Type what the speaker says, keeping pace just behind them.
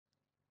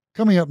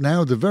Coming up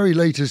now, the very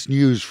latest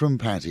news from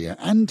Pattaya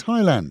and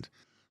Thailand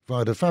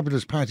via the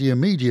fabulous Pattaya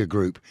Media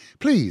Group.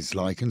 Please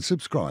like and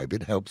subscribe.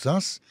 It helps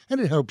us and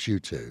it helps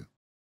you too.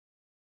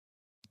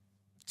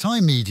 Thai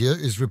media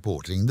is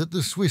reporting that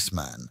the Swiss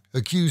man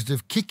accused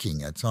of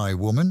kicking a Thai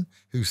woman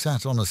who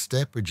sat on a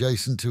step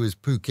adjacent to his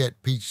Phuket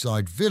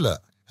beachside villa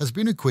has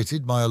been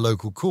acquitted by a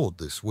local court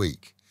this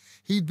week.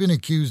 He'd been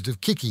accused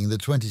of kicking the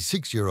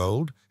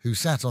 26-year-old who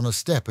sat on a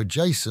step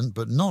adjacent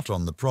but not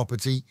on the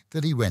property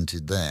that he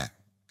rented there.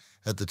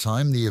 At the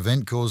time, the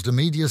event caused a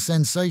media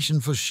sensation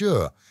for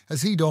sure,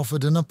 as he'd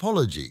offered an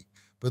apology,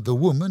 but the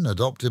woman,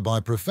 adopted by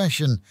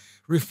profession,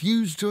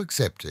 refused to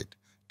accept it,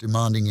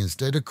 demanding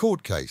instead a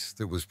court case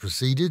that was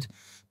preceded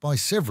by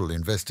several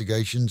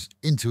investigations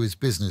into his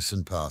business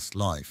and past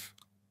life.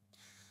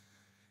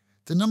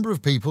 The number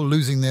of people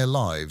losing their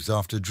lives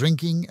after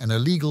drinking an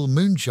illegal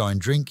moonshine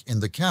drink in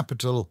the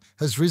capital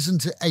has risen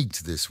to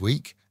 8 this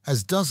week,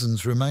 as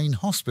dozens remain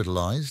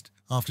hospitalised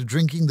after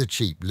drinking the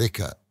cheap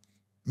liquor.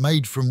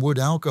 Made from wood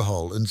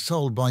alcohol and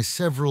sold by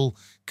several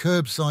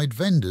curbside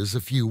vendors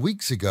a few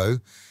weeks ago,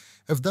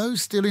 of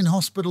those still in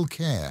hospital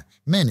care,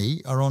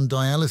 many are on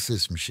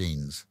dialysis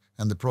machines,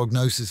 and the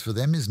prognosis for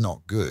them is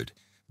not good.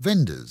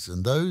 Vendors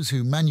and those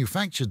who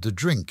manufactured the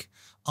drink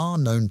are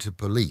known to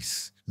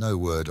police. No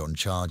word on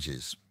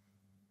charges.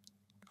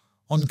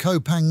 On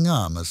Koh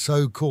Phangan, a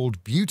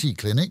so-called beauty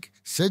clinic,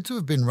 said to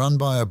have been run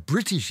by a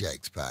British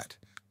expat,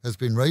 has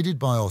been raided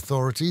by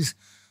authorities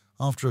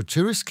after a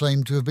tourist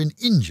claimed to have been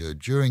injured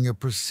during a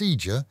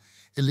procedure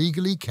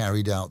illegally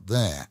carried out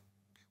there.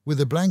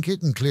 With a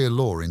blanket and clear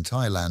law in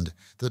Thailand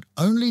that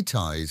only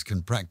Thais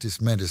can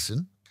practice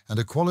medicine, and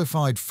a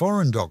qualified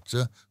foreign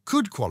doctor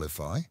could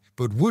qualify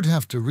but would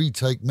have to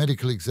retake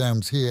medical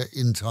exams here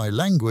in Thai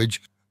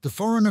language, the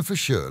foreigner for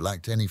sure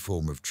lacked any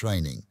form of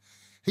training.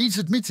 He's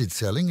admitted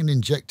selling and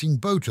injecting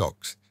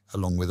Botox,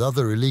 along with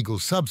other illegal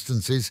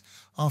substances,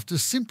 after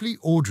simply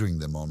ordering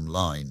them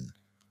online.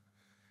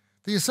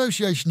 The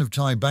Association of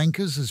Thai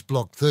Bankers has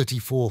blocked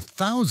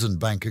 34,000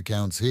 bank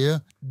accounts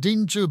here,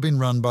 deemed to have been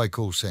run by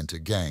call centre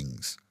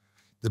gangs.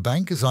 The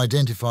bank has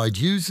identified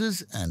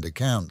users and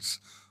accounts,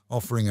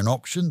 offering an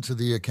option to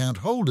the account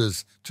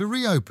holders to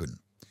reopen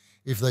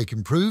if they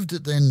can prove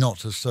that they're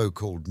not a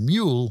so-called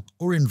mule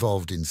or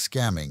involved in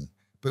scamming.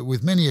 But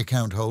with many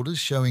account holders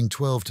showing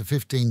 12 to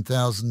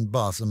 15,000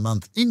 baht a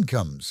month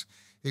incomes,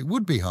 it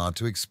would be hard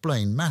to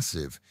explain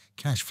massive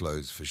cash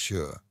flows for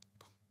sure.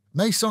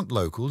 Mae Sok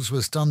locals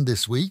were stunned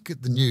this week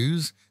at the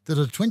news that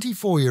a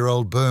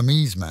 24-year-old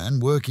Burmese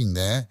man working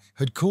there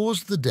had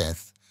caused the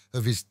death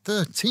of his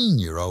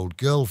 13-year-old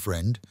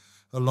girlfriend,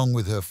 along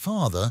with her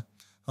father,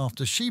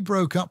 after she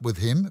broke up with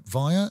him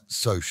via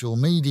social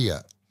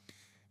media.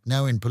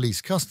 Now in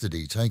police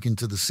custody, taken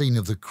to the scene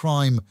of the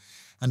crime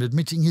and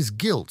admitting his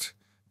guilt,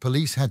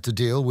 police had to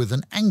deal with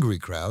an angry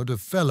crowd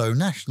of fellow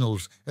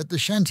nationals at the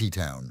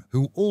shantytown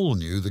who all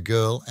knew the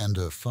girl and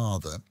her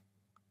father.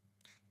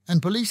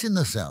 And police in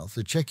the south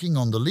are checking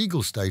on the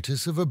legal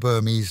status of a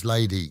Burmese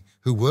lady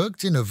who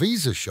worked in a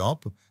visa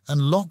shop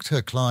and locked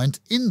her client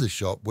in the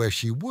shop where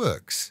she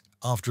works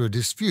after a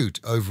dispute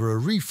over a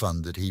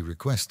refund that he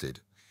requested.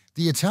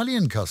 The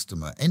Italian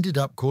customer ended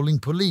up calling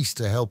police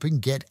to help him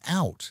get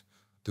out.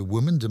 The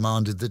woman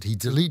demanded that he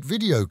delete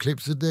video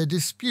clips of their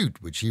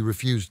dispute, which he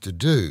refused to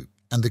do,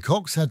 and the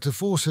cops had to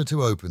force her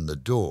to open the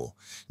door.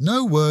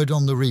 No word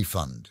on the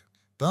refund,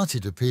 but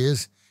it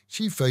appears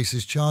she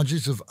faces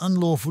charges of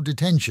unlawful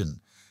detention,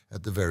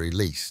 at the very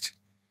least.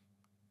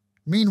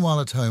 Meanwhile,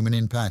 at home and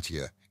in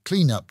Pattaya,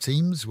 clean-up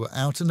teams were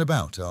out and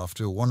about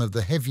after one of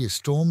the heaviest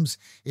storms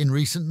in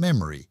recent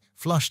memory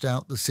flushed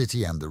out the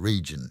city and the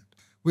region,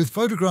 with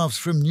photographs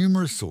from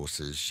numerous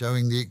sources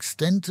showing the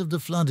extent of the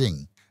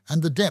flooding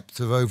and the depth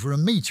of over a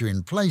metre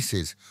in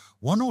places,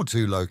 one or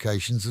two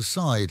locations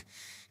aside.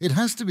 It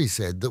has to be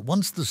said that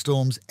once the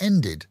storms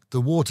ended,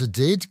 the water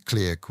did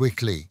clear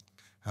quickly,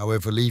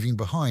 however leaving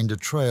behind a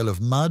trail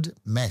of mud,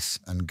 mess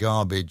and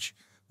garbage.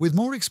 With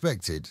more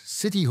expected,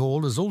 City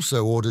Hall has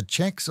also ordered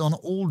checks on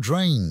all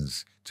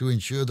drains to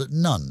ensure that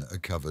none are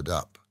covered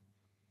up.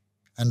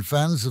 And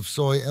fans of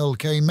Soi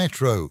LK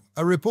Metro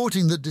are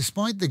reporting that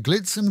despite the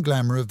glitz and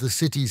glamour of the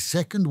city's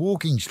second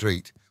walking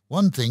street,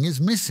 one thing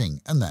is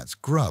missing, and that's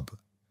grub.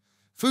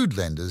 Food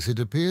vendors, it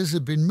appears,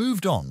 have been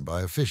moved on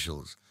by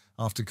officials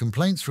after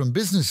complaints from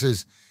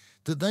businesses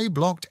that they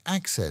blocked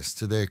access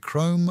to their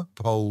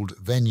chrome-poled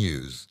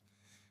venues.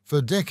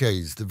 For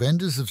decades, the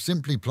vendors have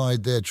simply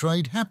plied their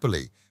trade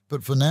happily,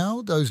 but for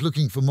now, those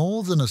looking for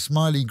more than a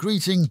smiley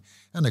greeting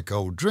and a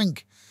cold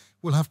drink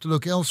will have to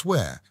look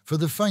elsewhere for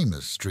the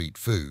famous street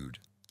food.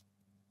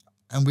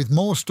 And with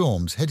more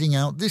storms heading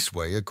out this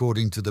way,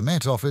 according to the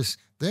Met Office,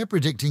 they're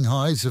predicting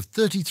highs of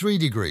 33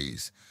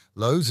 degrees,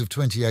 lows of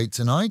 28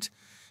 tonight,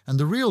 and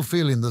the real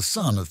feel in the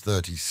sun of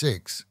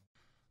 36.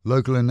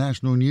 Local and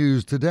national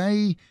news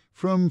today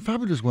from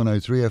Fabulous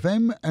 103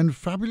 FM and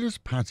Fabulous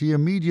Pattaya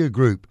Media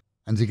Group.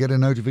 And to get a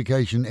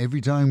notification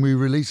every time we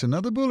release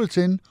another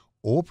bulletin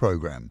or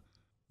programme,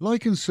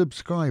 like and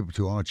subscribe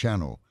to our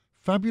channel,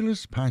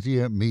 Fabulous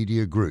Pattaya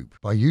Media Group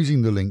by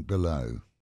using the link below.